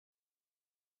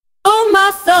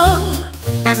my soul.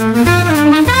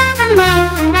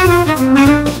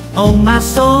 Oh my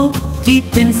soul,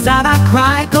 deep inside I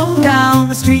cry. Go down,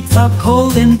 the streets are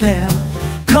cold and bare.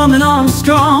 Coming on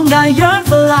strong, I yearn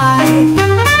for life.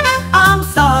 I'm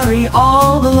sorry,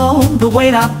 all alone, the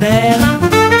weight I bear.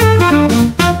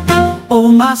 Oh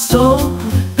my soul,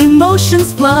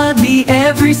 emotions flood me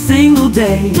every single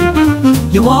day.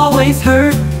 You always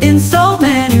hurt in so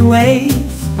many ways.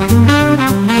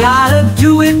 Gotta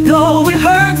do it though it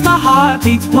hurts, my heart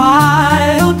beats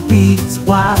wild, beats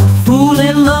wild. Fool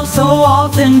in love so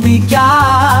often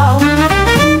beguiled.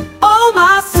 Oh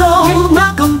my soul,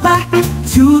 welcome back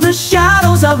to the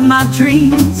shadows of my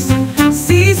dreams.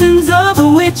 Seasons of the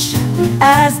witch,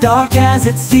 as dark as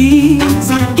it seems.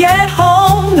 Get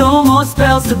home, no more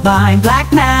spells to bind.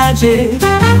 Black magic,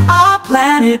 our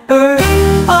planet Earth,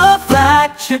 a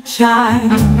flag should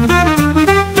shine.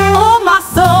 Oh my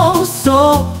soul,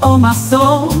 soul, oh my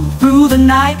soul. Through the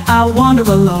night I wander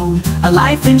alone, a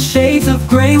life in shades of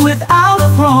gray without a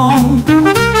throne.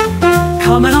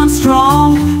 Coming on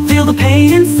strong, feel the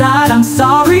pain inside, I'm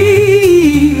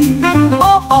sorry.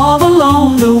 Oh, all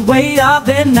alone, the weight of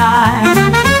the night.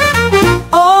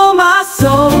 Oh my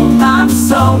soul, I'm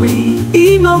sorry.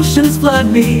 Emotions flood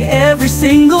me every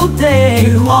single day.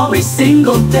 Every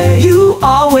single day. You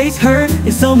always hurt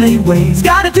in so many ways.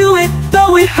 Gotta do it,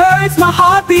 though it hurts, my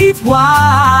heart beats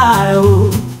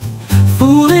wild.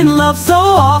 Fool in love so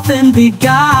often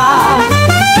beguiled.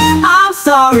 I'm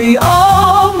sorry,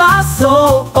 oh my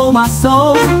soul, oh my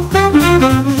soul.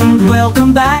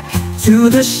 Welcome back to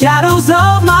the shadows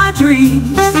of my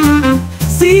dreams.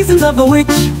 Seasons of the witch,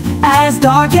 as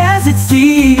dark as it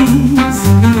seems.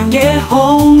 Get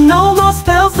home, no more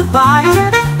spells to bind.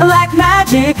 Like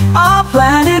magic, our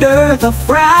planet Earth, a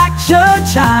fractured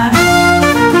chime.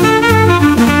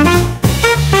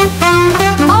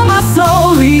 Oh my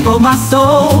soul, oh my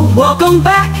soul, welcome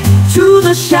back to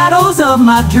the shadows of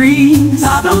my dreams.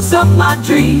 Shadows of my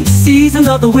dreams. Season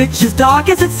of the witch, as dark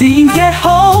as it seems. Get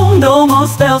home, no more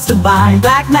spells to bind.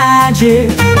 Black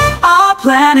magic, our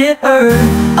planet Earth,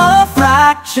 a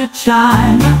fractured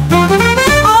chime.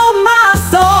 Oh my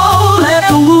soul, let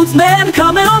the wounds mend.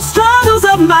 Coming on struggles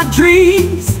of my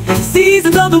dreams.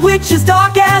 Seasons of the witch, as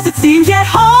dark as it seems. Get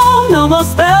home, no more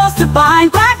spells to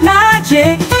bind. Black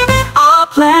magic, our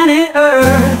planet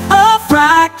Earth, a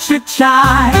fractured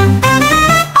chime.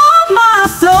 Oh my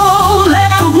soul,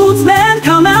 let the wounds mend.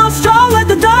 Come out strong, let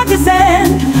the darkness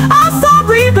end. I'm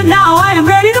sorry, but now I am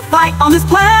ready to fight. On this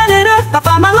planet Earth, I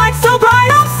find my life